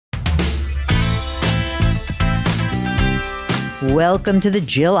Welcome to the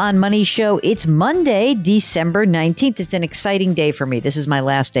Jill on Money Show. It's Monday, December 19th. It's an exciting day for me. This is my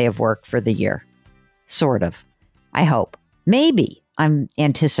last day of work for the year. Sort of. I hope. Maybe. I'm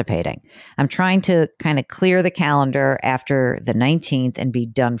anticipating. I'm trying to kind of clear the calendar after the 19th and be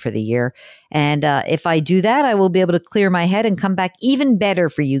done for the year. And if I do that, I will be able to clear my head and come back even better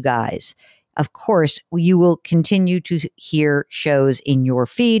for you guys. Of course, you will continue to hear shows in your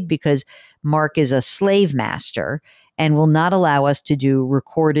feed because Mark is a slave master and will not allow us to do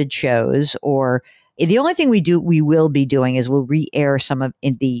recorded shows. Or the only thing we will be doing is we'll re-air some of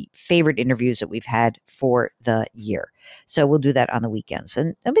the favorite interviews that we've had for the year. So we'll do that on the weekends.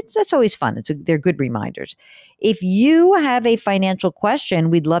 And that's always fun. They're good reminders. If you have a financial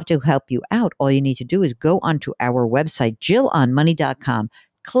question, we'd love to help you out. All you need to do is go onto our website, jillonmoney.com.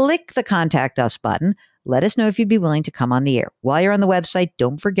 Click the Contact Us button. Let us know if you'd be willing to come on the air. While you're on the website,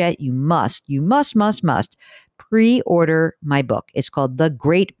 don't forget you must pre-order my book. It's called The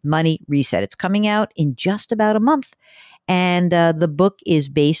Great Money Reset. It's coming out in just about a month. And the book is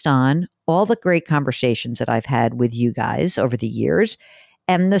based on all the great conversations that I've had with you guys over the years.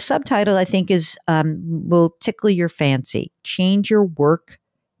 And the subtitle, I think, is will tickle your fancy. Change your work,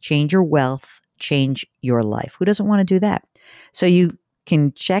 change your wealth, change your life. Who doesn't want to do that? So you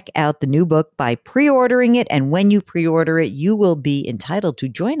can check out the new book by pre-ordering it. And when you pre-order it, you will be entitled to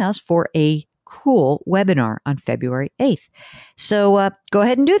join us for a cool webinar on February 8th. So go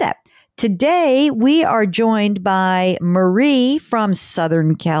ahead and do that. Today, we are joined by Marie from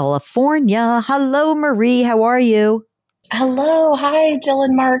Southern California. Hello, Marie. How are you? Hello. Hi, Jill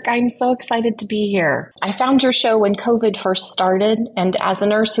and Mark. I'm so excited to be here. I found your show when COVID first started, and as a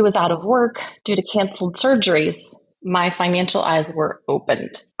nurse who was out of work due to canceled surgeries, my financial eyes were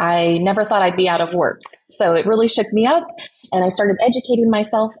opened. I never thought I'd be out of work. So it really shook me up, and I started educating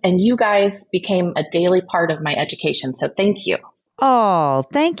myself, and you guys became a daily part of my education. So thank you. Oh,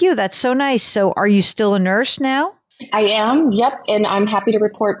 thank you. That's so nice. So are you still a nurse now? I am. Yep. And I'm happy to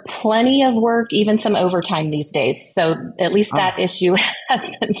report plenty of work, even some overtime these days. So at least that issue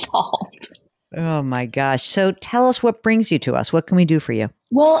has been solved. Oh my gosh. So tell us what brings you to us. What can we do for you?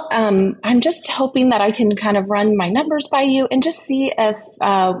 Well, I'm just hoping that I can kind of run my numbers by you and just see if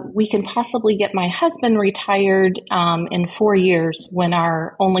we can possibly get my husband retired in 4 years when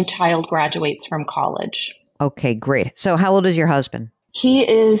our only child graduates from college. Okay, great. So how old is your husband? He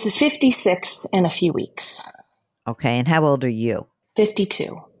is 56 in a few weeks. Okay. And how old are you?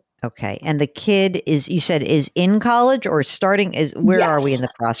 52. Okay. And the kid is in college or starting? Where Yes. are we in the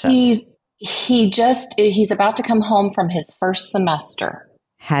process? He's about to come home from his first semester.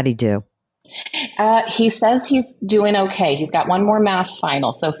 How'd he do? He says he's doing okay. He's got one more math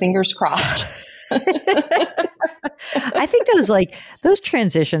final, so fingers crossed. I think those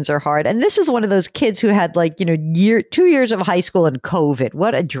transitions are hard. And this is one of those kids who had 2 years of high school and COVID.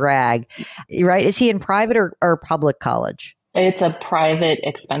 What a drag, right? Is he in private or public college? It's a private,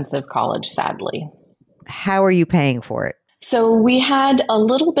 expensive college, sadly. How are you paying for it? So we had a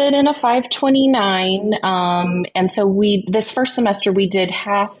little bit in a 529. And so this first semester, we did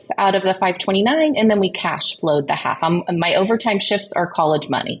half out of the 529, and then we cash flowed the half. My overtime shifts are college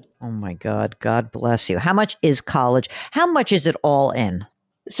money. Oh my God. God bless you. How much is college? How much is it all in?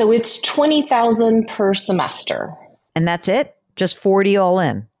 So it's $20,000 per semester. And that's it? Just 40 all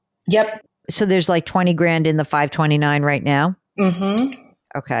in? Yep. So there's like 20 grand in the 529 right now? Mm-hmm.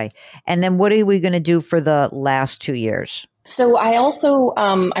 Okay. And then what are we going to do for the last 2 years? So I also,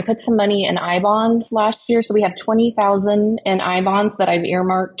 I put some money in I-bonds last year. So we have 20,000 in I-bonds that I've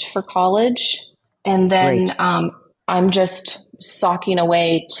earmarked for college. And then I'm just socking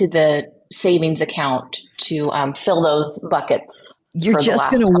away to the savings account to fill those buckets. You're just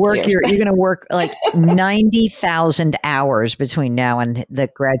going to work you're going to work like 90,000 hours between now and the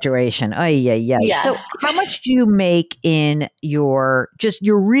graduation. Oh, yeah. Yes. So how much do you make in your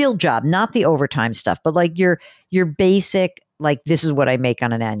real job, not the overtime stuff, but like your basic, like this is what I make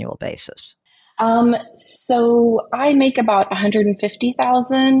on an annual basis? So I make about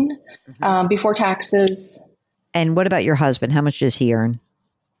 150,000 before taxes. And what about your husband? How much does he earn?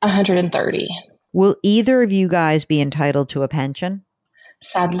 130. Will either of you guys be entitled to a pension?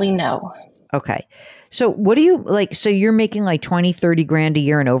 Sadly, no. Okay. So what do you like? So you're making like 20, 30 grand a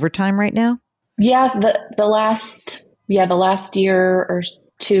year in overtime right now? Yeah. The last year or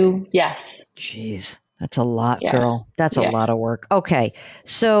two. Yes. Jeez. That's a lot, girl. That's a lot of work. Okay.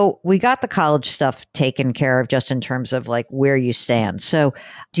 So we got the college stuff taken care of just in terms of like where you stand. So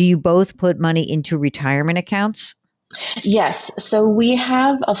do you both put money into retirement accounts? Yes. So we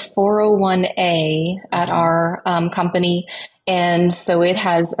have a 401A at our company. And so it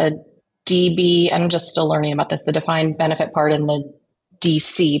has a DB. I'm just still learning about this, the defined benefit part and the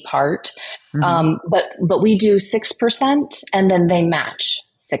DC part. But we do 6% and then they match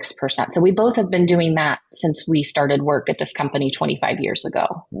 6%. So we both have been doing that since we started work at this company 25 years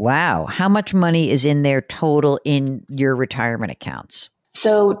ago. Wow. How much money is in there total in your retirement accounts?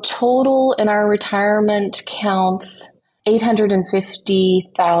 So total in our retirement accounts,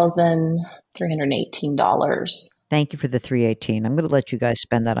 $850,318. Thank you for the 318. I'm going to let you guys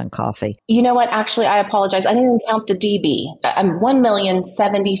spend that on coffee. You know what? Actually, I apologize. I didn't even count the DB. I'm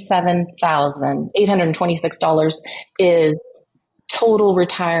 $1,077,826 is total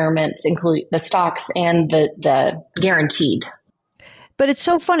retirement, including the stocks and the guaranteed. But it's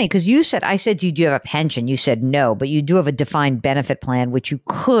so funny because I said, do you have a pension? You said no, but you do have a defined benefit plan, which you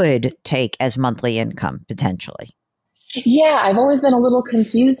could take as monthly income potentially. Yeah, I've always been a little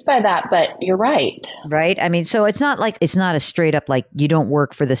confused by that, but you're right. Right? I mean, so it's not a straight up like you don't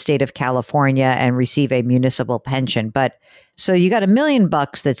work for the state of California and receive a municipal pension. But so you got $1 million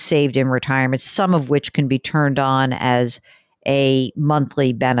that's saved in retirement, some of which can be turned on as a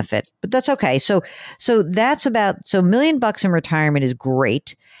monthly benefit, but that's okay. So that's $1 million in retirement is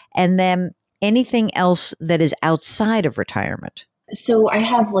great. And then anything else that is outside of retirement? So I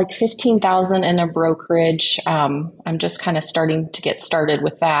have like 15,000 in a brokerage. I'm just kind of starting to get started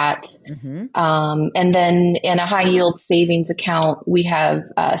with that. And then in a high yield savings account, we have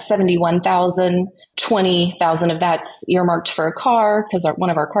 71,000. 20,000 of that's earmarked for a car because one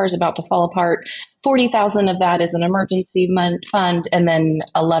of our cars is about to fall apart. 40,000 of that is an emergency fund, and then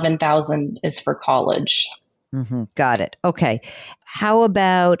 11,000 is for college. Got it. Okay. How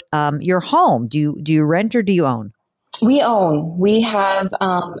about your home? Do you rent or do you own? We own. We have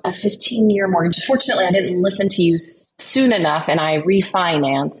a 15-year mortgage. Fortunately, I didn't listen to you soon enough, and I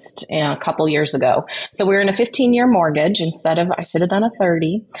refinanced a couple years ago. So we're in a 15-year mortgage instead of, I should have done a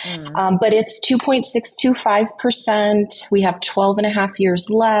 30. But it's 2.625%. We have 12 and a half years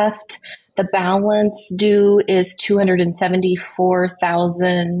left. The balance due is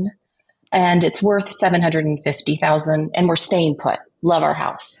 $274,000, and it's worth $750,000. And we're staying put. Love our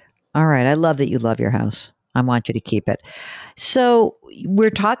house. All right. I love that you love your house. I want you to keep it. So we're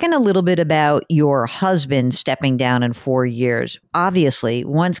talking a little bit about your husband stepping down in 4 years. Obviously,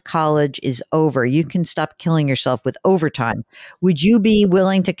 once college is over, you can stop killing yourself with overtime. Would you be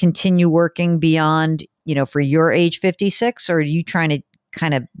willing to continue working beyond, for your age 56, or are you trying to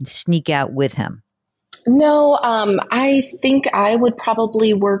kind of sneak out with him? No, I think I would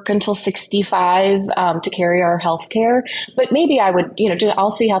probably work until 65 to carry our health care. But maybe I would,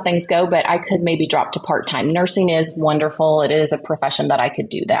 I'll see how things go, but I could maybe drop to part-time. Nursing is wonderful. It is a profession that I could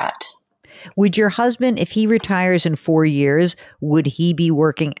do that. Would your husband, if he retires in 4 years, would he be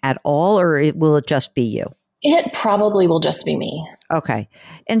working at all, or will it just be you? It probably will just be me. Okay.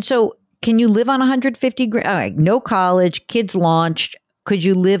 And so can you live on 150 grand? All right, no college, kids launched. Could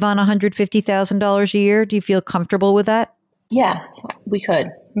you live on $150,000 a year? Do you feel comfortable with that? Yes, we could.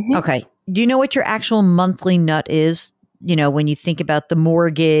 Okay. Do you know what your actual monthly nut is? When you think about the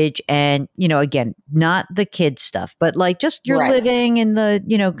mortgage and, again, not the kid stuff, but like just your living and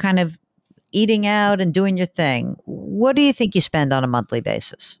the, kind of eating out and doing your thing. What do you think you spend on a monthly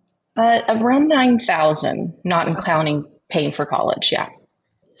basis? Around $9,000, not including paying for college. Yeah.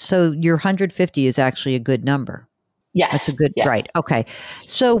 So your 150 is actually a good number. Yes. That's a good, yes. Right. Okay.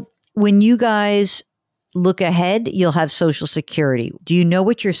 So when you guys look ahead, you'll have Social Security. Do you know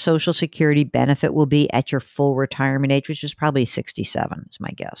what your Social Security benefit will be at your full retirement age, which is probably 67, is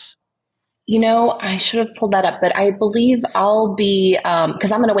my guess? I should have pulled that up, but I believe I'll be,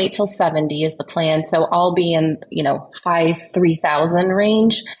 because I'm going to wait till 70 is the plan. So I'll be in, high 3,000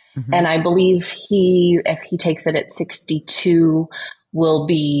 range. And I believe if he takes it at 62, will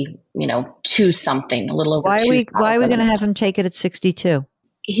be, two something, a little over. Why are we going to have him take it at 62?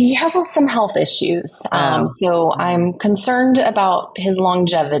 He has some health issues. So I'm concerned about his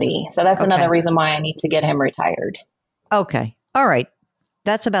longevity. So that's another reason why I need to get him retired. Okay. All right.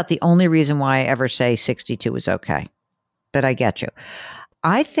 That's about the only reason why I ever say 62 is okay. But I get you.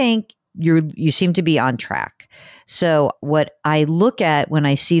 I think you seem to be on track. So what I look at when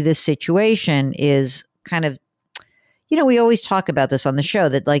I see this situation is kind of, we always talk about this on the show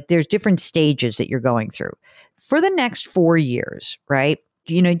that like there's different stages that you're going through. For the next 4 years, right?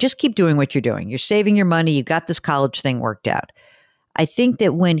 Just keep doing what you're doing. You're saving your money. You got this college thing worked out. I think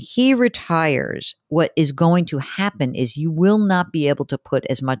that when he retires, what is going to happen is you will not be able to put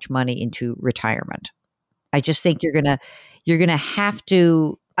as much money into retirement. I just think you're going to have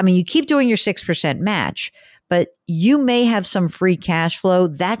to, you keep doing your 6% match, but you may have some free cash flow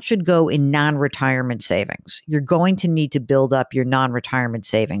that should go in non-retirement savings. You're going to need to build up your non-retirement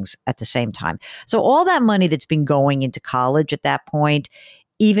savings at the same time. So all that money that's been going into college at that point,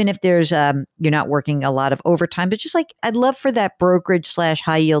 even if there's you're not working a lot of overtime, but just like I'd love for that brokerage /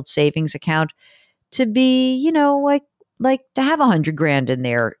 high yield savings account to be, like to have $100,000 in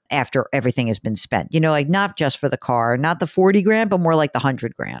there after everything has been spent, like not just for the car, not the 40 grand, but more like the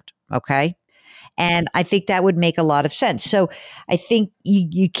 100 grand. Okay. And I think that would make a lot of sense. So I think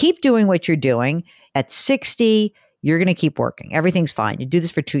you keep doing what you're doing. At 60, you're going to keep working. Everything's fine. You do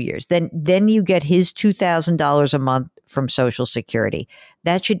this for 2 years. Then you get his $2,000 a month from Social Security.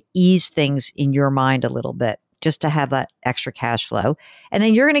 That should ease things in your mind a little bit, just to have that extra cash flow. And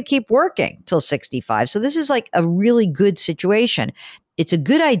then you're going to keep working till 65. So this is like a really good situation. It's a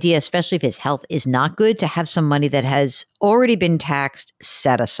good idea, especially if his health is not good, to have some money that has already been taxed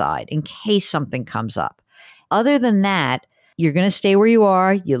set aside in case something comes up. Other than that, you're going to stay where you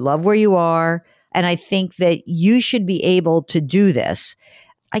are. You love where you are. And I think that you should be able to do this.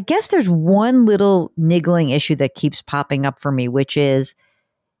 I guess there's one little niggling issue that keeps popping up for me, which is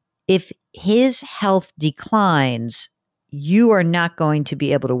if his health declines, you are not going to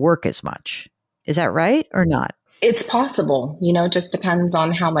be able to work as much. Is that right or not? It's possible, it just depends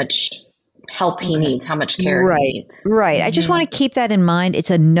on how much help he needs, how much care he needs. Right. Mm-hmm. I just want to keep that in mind.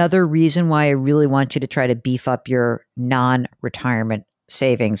 It's another reason why I really want you to try to beef up your non-retirement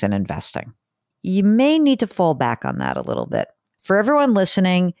savings and investing. You may need to fall back on that a little bit. For everyone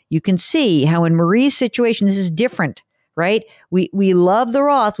listening, you can see how in Marie's situation, this is different, right? We love the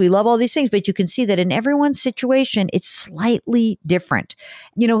Roth, we love all these things, but you can see that in everyone's situation, it's slightly different.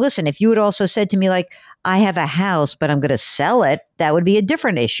 Listen, if you had also said to me like, I have a house, but I'm going to sell it, that would be a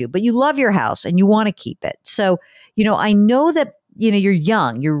different issue. But you love your house and you want to keep it. So, I know that, you're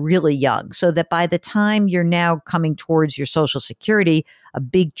young, you're really young. So that by the time you're now coming towards your Social Security, a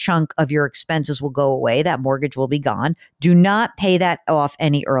big chunk of your expenses will go away. That mortgage will be gone. Do not pay that off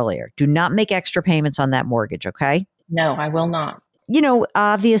any earlier. Do not make extra payments on that mortgage. Okay. No, I will not.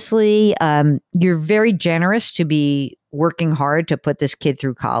 Obviously, you're very generous to be working hard to put this kid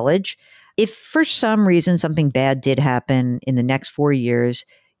through college. If for some reason something bad did happen in the next 4 years,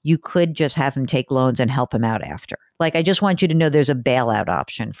 you could just have him take loans and help him out after. Like, I just want you to know there's a bailout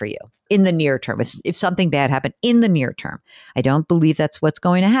option for you in the near term. If something bad happened in the near term, I don't believe that's what's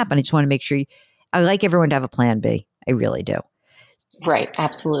going to happen. I just want to make sure I like everyone to have a plan B. I really do. Right.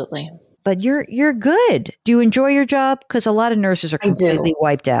 Absolutely. But you're good. Do you enjoy your job? Because a lot of nurses are completely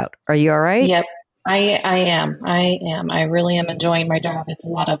wiped out. Are you all right? Yep. I am. I really am enjoying my job. It's a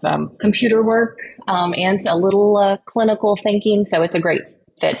lot of computer work and a little clinical thinking. So it's a great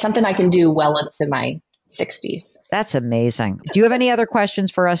fit, something I can do well into my 60s. That's amazing. Do you have any other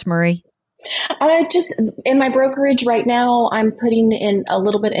questions for us, Marie? Just in my brokerage right now, I'm putting in a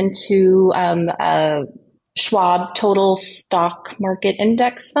little bit into Schwab Total Stock Market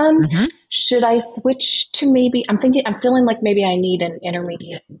Index Fund. Mm-hmm. Should I switch to I'm feeling like maybe I need an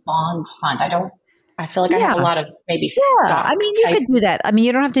intermediate bond fund. I feel like I have a lot of maybe stock. I mean, you could do that. I mean,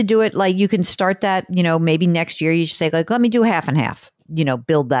 you don't have to do it like you can start that, maybe next year you should say like, let me do half and half,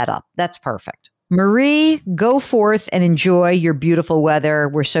 build that up. That's perfect. Marie, go forth and enjoy your beautiful weather.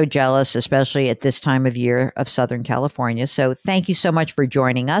 We're so jealous, especially at this time of year of Southern California. So thank you so much for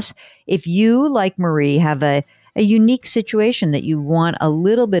joining us. If you, like Marie, have a unique situation that you want a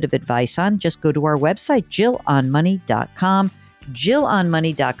little bit of advice on, just go to our website, JillOnMoney.com.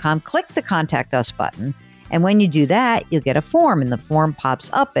 JillOnMoney.com. Click the Contact Us button. And when you do that, you'll get a form, and the form pops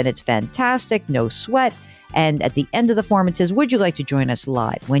up and it's fantastic. No sweat. And at the end of the form, it says, would you like to join us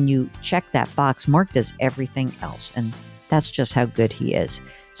live? When you check that box, Mark does everything else. And that's just how good he is.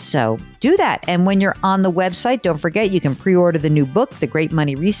 So do that. And when you're on the website, don't forget, you can pre-order the new book, The Great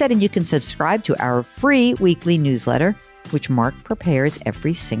Money Reset, and you can subscribe to our free weekly newsletter, which Mark prepares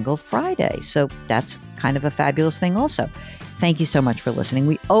every single Friday. So that's kind of a fabulous thing also. Thank you so much for listening.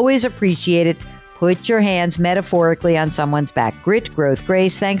 We always appreciate it. Put your hands metaphorically on someone's back. Grit, growth,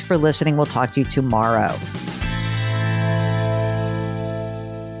 grace. Thanks for listening. We'll talk to you tomorrow.